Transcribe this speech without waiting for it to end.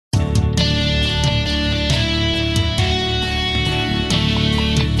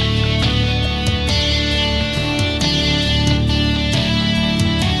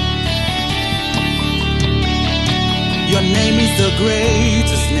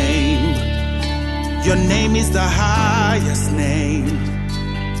is the highest name.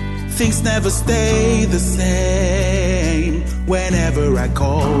 Things never stay the same whenever I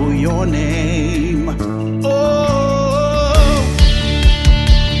call your name. Oh,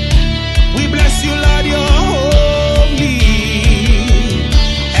 we bless you, Lord, you're holy,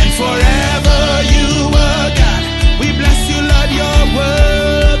 and forever you are God. We bless you, Lord, you're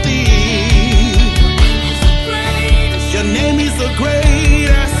worthy. Your name is the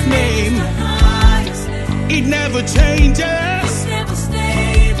greatest name. It never changes.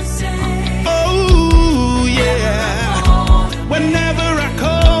 Oh yeah. Whenever I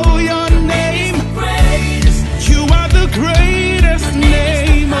call your name, you are the greatest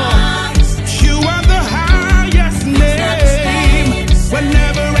name. You are the highest name.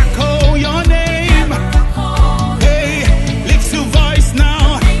 Whenever I call your name, hey, lift your voice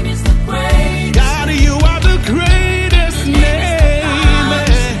now. God, you are the greatest name.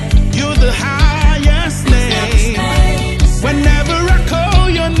 You're the highest name. Whenever I call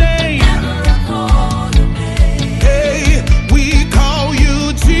your name, hey, we call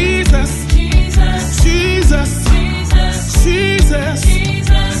you Jesus. Jesus, Jesus,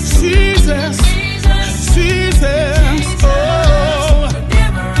 Jesus, Jesus. Oh,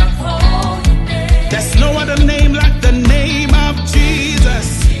 there's no other name like the name of Jesus.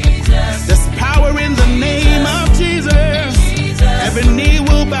 There's power in the name of Jesus. Every knee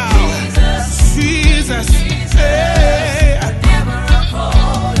will bow. Jesus, hey.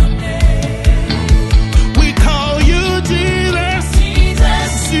 We call you Jesus.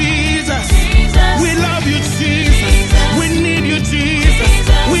 Jesus, we love you, Jesus. We need you, Jesus.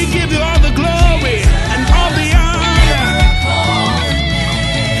 We give you all the glory and all the honor.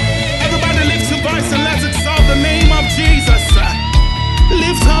 Everybody lift your voice and let's exalt the name of Jesus.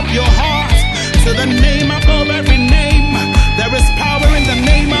 Lift up your heart to the name above every name. There is power in the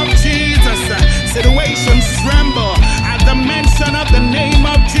name of Jesus. Situations tremble at the mention of the name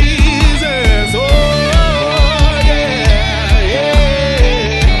of Jesus. Oh, yeah, yeah.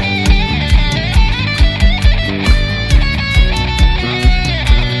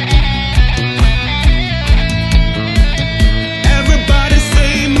 Everybody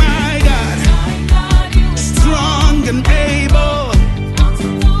say, my God, strong and able.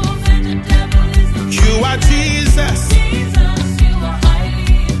 You are Jesus.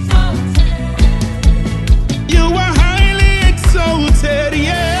 You are highly exalted,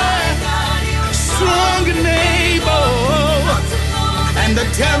 yeah. Strong and able. And the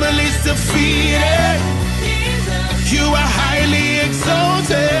devil is defeated. You are